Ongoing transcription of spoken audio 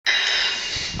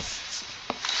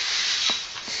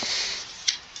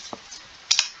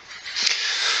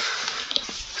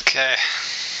Okay.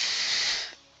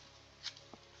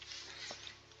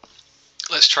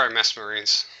 Let's try Mass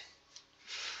Marines.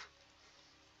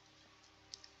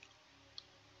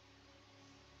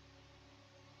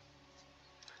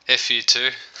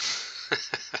 FU2.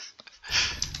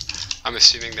 I'm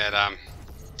assuming that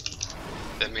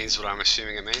that means what I'm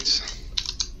assuming it means.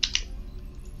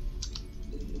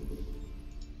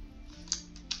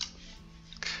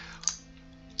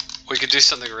 We could do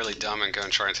something really dumb and go and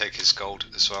try and take his gold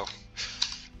as well.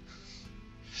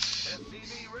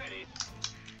 SCV ready.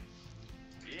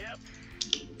 Yep.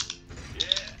 Yeah.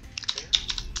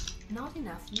 Not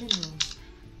enough minerals.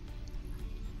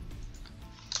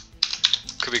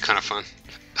 Could be kind of fun.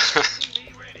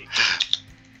 SCV ready.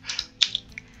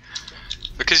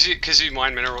 because you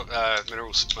mine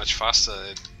minerals much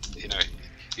faster, you know,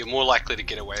 you're more likely to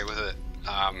get away with it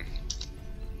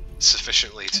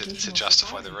sufficiently to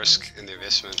justify the risk in the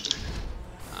investment.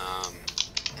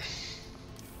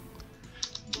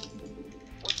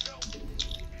 Let's go.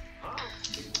 Huh?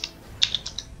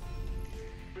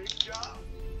 Big job.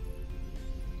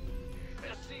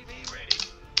 SCV ready.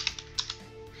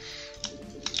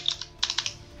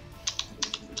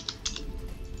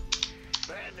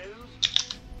 Bad news.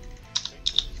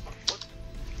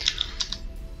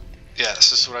 Yeah,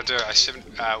 this is what I do.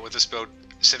 With this build,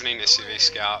 17 SCV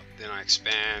scout, then I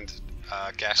expand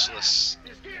gasless,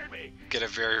 You scared me. get a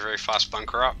very, very fast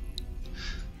bunker up.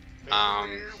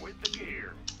 Here with the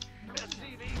gear.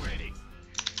 SCV ready.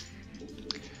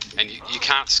 And you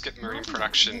can't skip marine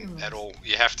production at all.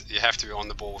 You have to be on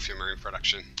the ball with your marine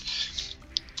production,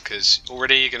 because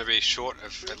already you're going to be short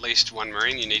of at least one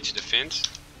marine you need to defend.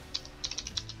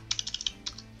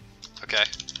 Okay,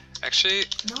 actually,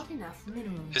 Not enough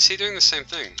minerals. is he doing the same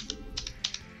thing?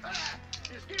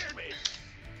 You scared me.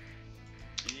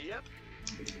 Yep.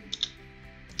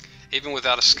 Even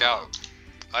without a scout,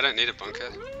 I don't need a bunker.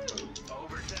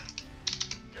 Overtime.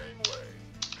 Gangway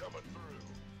coming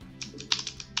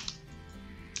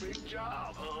through. Big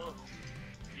job, huh?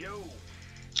 Yo.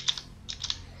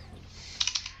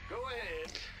 Go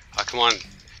ahead. Oh, come on,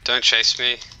 don't chase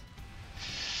me.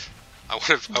 I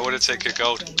want to take your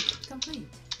gold. Upgrade complete.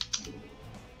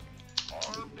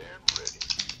 Armed and ready.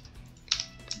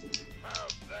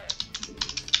 How's that?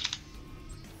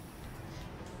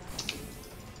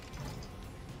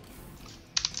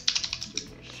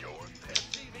 Sure.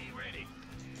 SCV ready.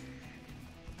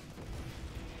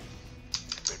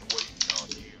 Been waiting on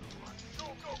you. Go,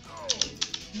 go, go.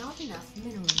 Not enough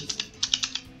minerals.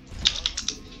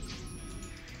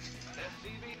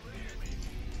 SCV ready.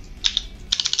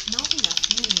 Not enough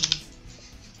minerals.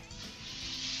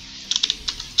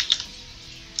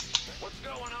 What's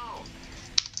going on?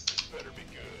 This better be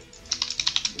good.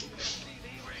 SCV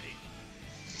ready.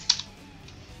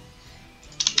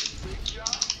 Big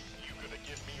job. You gonna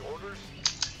give me orders?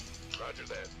 Roger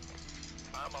that.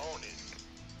 I'm on it.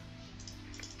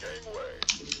 Gangway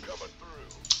coming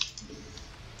through.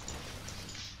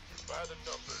 By the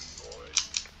numbers, boys.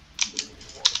 You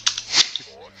want to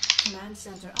boy? Command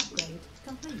center upgrade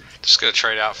complete. Just gonna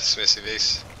trade out for some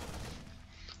SCVs.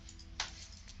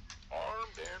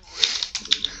 Armed and ready.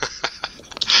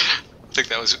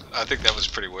 I think that was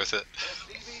pretty worth it.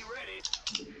 SCV ready.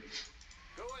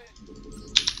 Go ahead.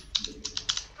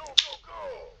 Go, go, go.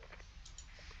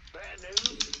 Bad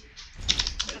news.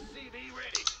 SCV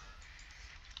ready.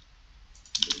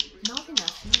 Not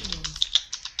enough minerals.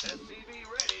 SCV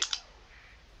ready.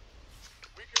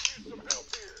 We can use some help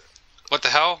here. What the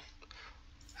hell?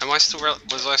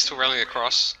 Was I still rallying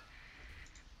across?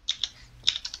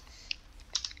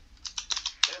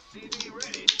 SCV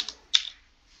ready.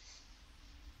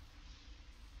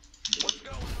 What's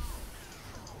going on?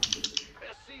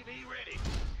 SCV ready.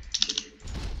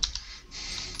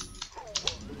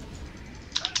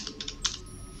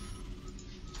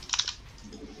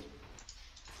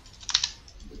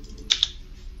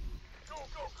 Go,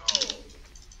 go, go.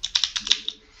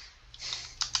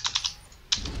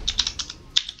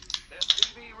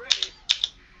 SCV ready.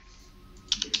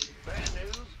 Bad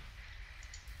news.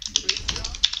 Big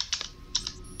job.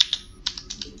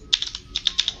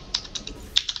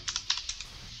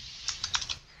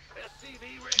 SCV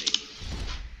ready.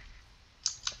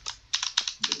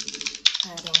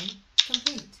 Add-on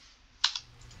complete.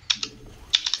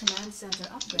 Command center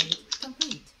upgrade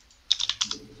complete.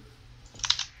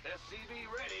 SCV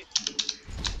ready.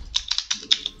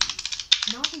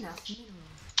 Not enough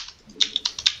minerals.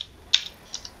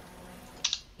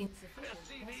 Insufficient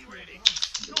SCV vessel ready.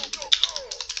 loss. Go, go, go.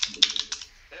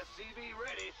 SCV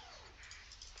ready.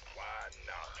 Why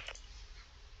not?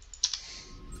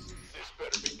 This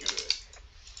better be good.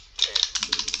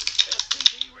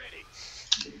 SCV ready.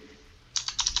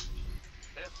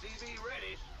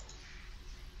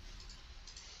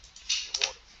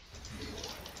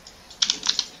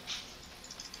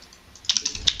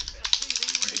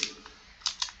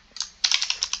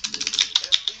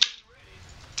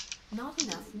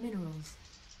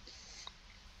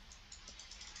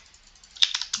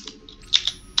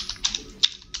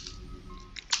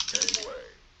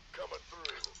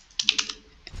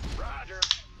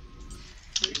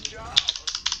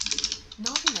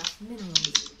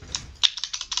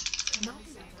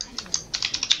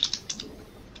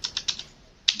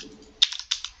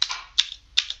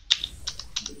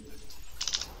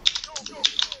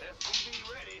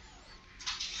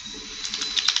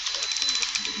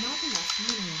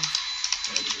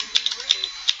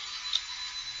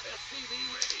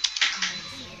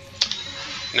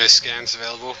 No scans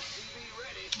available.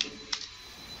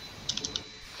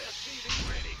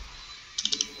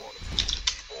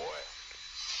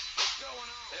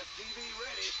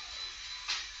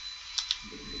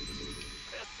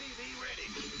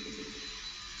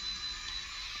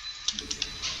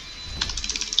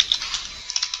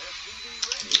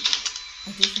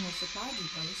 Additional supply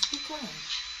depots required.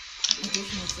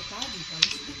 Additional supply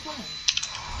depots required.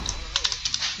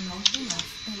 Not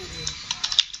enough energy.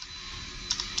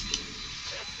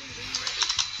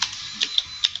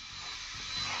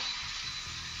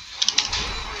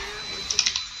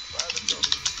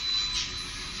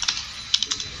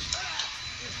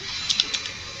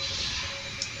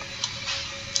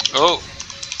 Oh!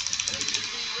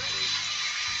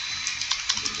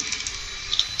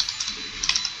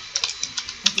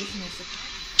 Additional supply.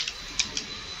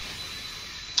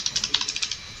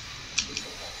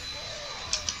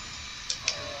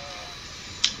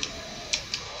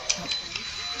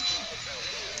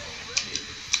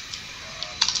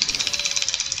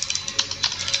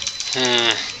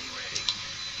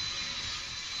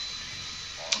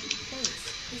 Base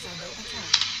is under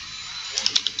attack.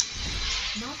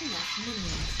 Not enough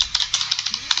minerals.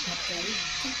 Upgrade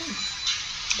complete.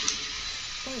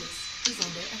 Base is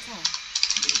under attack.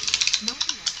 Not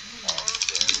enough minerals.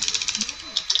 Not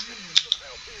enough minerals.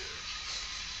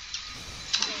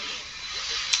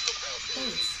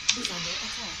 Base is under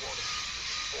attack.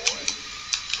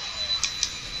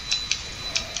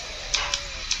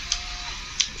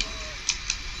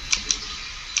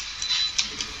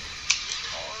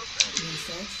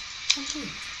 Research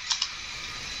complete.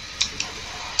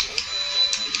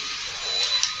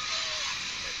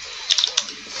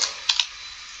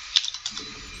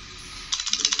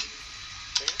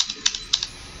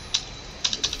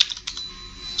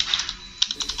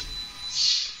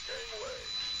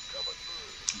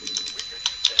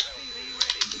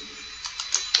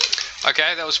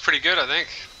 Okay, that was pretty good, I think.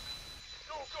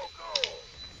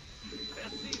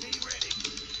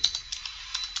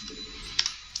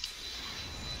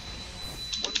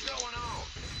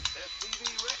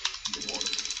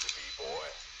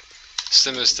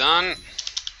 Simmer's done.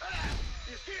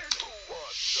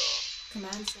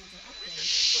 Command center upgrade.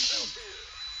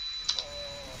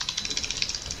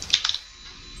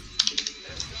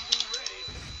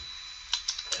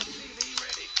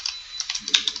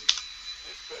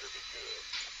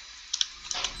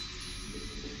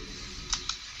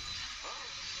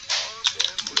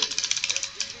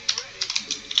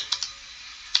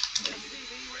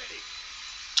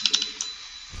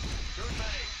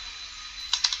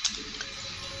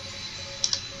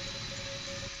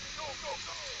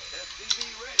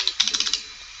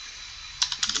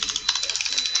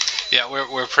 Yeah,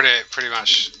 we're pretty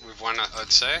much we've won,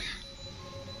 I'd say.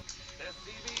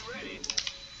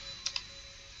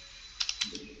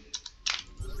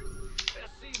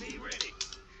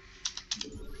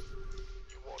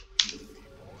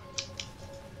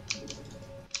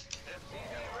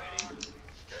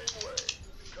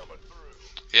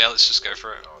 Yeah, let's just go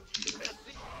for it.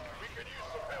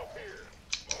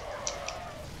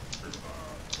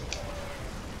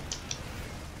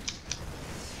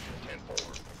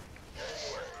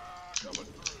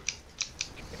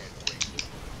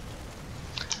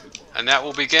 And that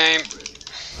will be game.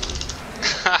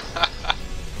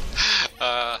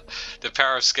 The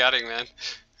power of scouting, man.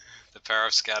 The power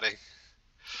of scouting.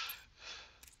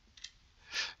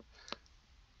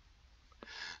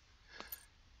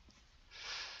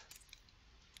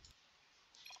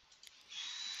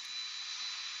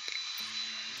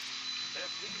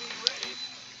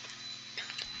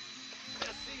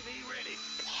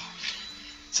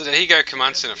 So did he go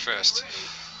command center first?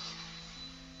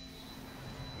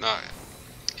 No.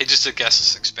 He just did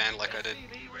gaseous expand like I did.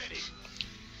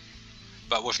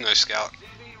 But with no scout.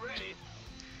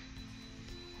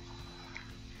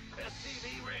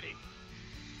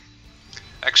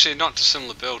 Actually, not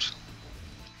dissimilar build.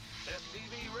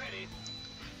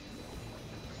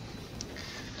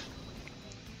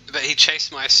 But he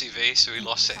chased my SCV, so he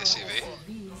lost the SCV.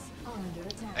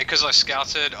 And because I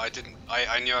scouted,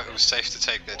 I knew it was safe to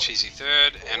take the cheesy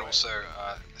third, and also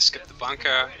skip the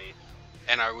bunker,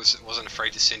 and I wasn't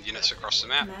afraid to send units across the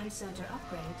map.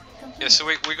 Yeah, so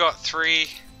we got 3.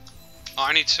 Oh,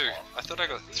 I need 2. I thought I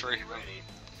got 3.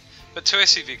 But 2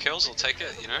 SCV kills, I'll take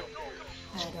it, you know.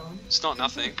 It's not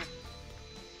nothing.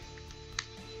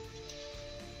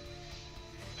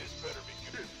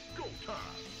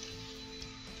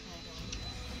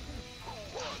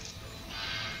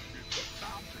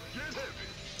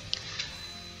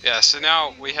 Yeah, so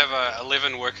now we have a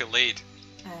 11 worker lead.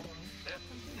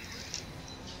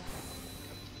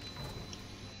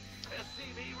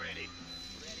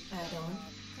 add-on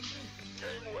complete.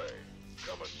 Gangway,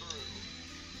 coming through.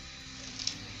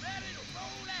 Ready to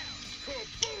roll out.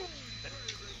 Kaboom!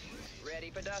 Ready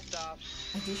for dust off.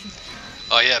 Additional.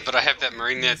 Oh yeah, but I have that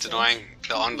marine there denying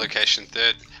the on location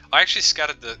third. I actually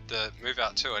scattered the move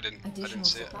out too. I didn't Additional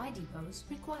see it. supply depots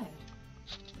required.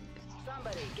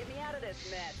 Somebody, get me out of this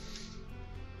mess.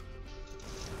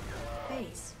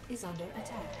 Base is under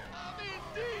attack. I'm in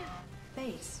deep.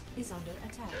 Base is under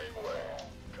attack. Gangway,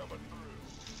 coming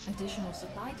through. Additional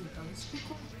supply depots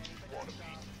required.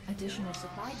 Additional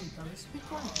supply depots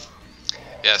required.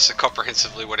 Yeah, so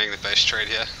comprehensively winning the base trade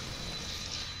here.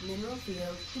 Mineral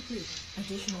field depleted.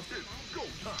 Additional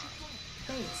supply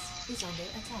base is under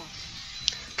attack.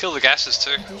 Kill the gases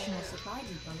too. Additional supply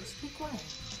depots required.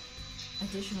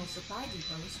 Additional supply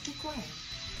depots required.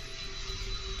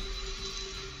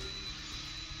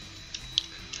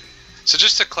 So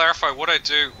just to clarify, what I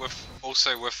do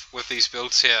with these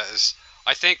builds here is,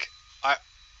 I think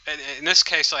in this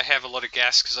case I have a lot of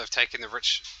gas because I've taken the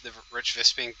rich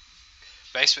Vespine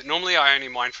base, but normally I only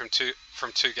mine from two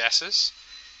gases,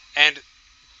 and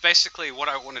basically what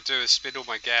I want to do is spend all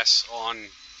my gas on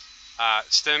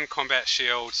stim, combat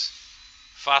shields,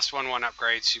 fast 1-1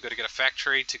 upgrades. You've got to get a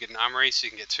factory to get an armory so you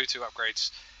can get 2-2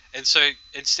 upgrades, and so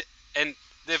and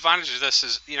the advantage of this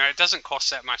is, you know, it doesn't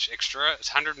cost that much extra.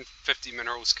 It's 150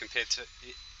 minerals compared to,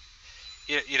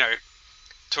 you know,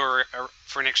 for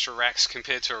an extra racks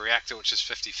compared to a reactor, which is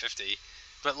 50-50.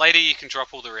 But later you can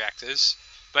drop all the reactors,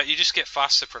 but you just get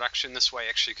faster production this way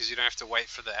actually, because you don't have to wait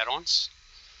for the add-ons.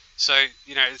 So,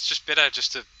 you know, it's just better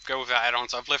just to go without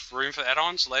add-ons. I've left room for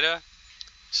add-ons later,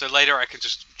 so later I can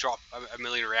just drop a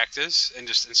million reactors and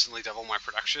just instantly double my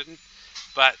production.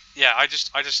 But yeah, I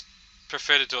just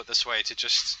prefer to do it this way, to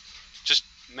just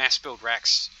mass build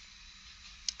racks.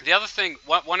 The other thing,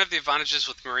 one of the advantages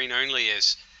with marine only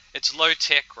is it's low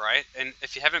tech, right? And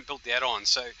if you haven't built the add-on,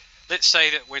 so let's say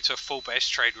that went to a full base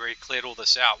trade where you cleared all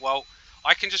this out, well,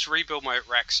 I can just rebuild my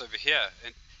racks over here,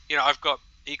 and you know, I've got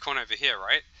econ over here,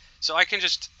 right? So I can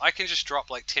just drop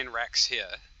like 10 racks here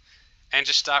and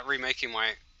just start remaking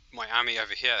my army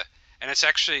over here, and it's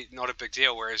actually not a big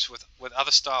deal. Whereas with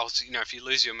other styles, you know, if you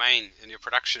lose your main and your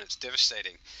production, it's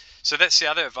devastating. So that's the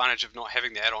other advantage of not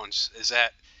having the add-ons, is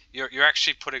that you're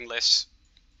actually putting less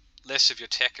of your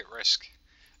tech at risk,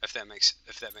 if that makes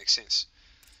sense.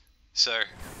 So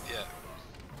yeah,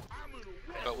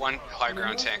 but one high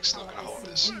ground tank's not going to hold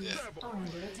this. Yeah, Are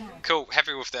under attack. cool.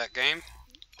 Happy with that game.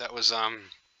 That was a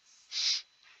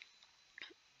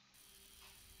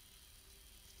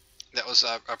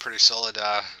pretty solid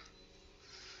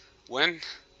win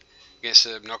against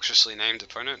an obnoxiously named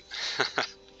opponent.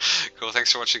 Cool,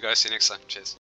 thanks for watching guys, see you next time, cheers.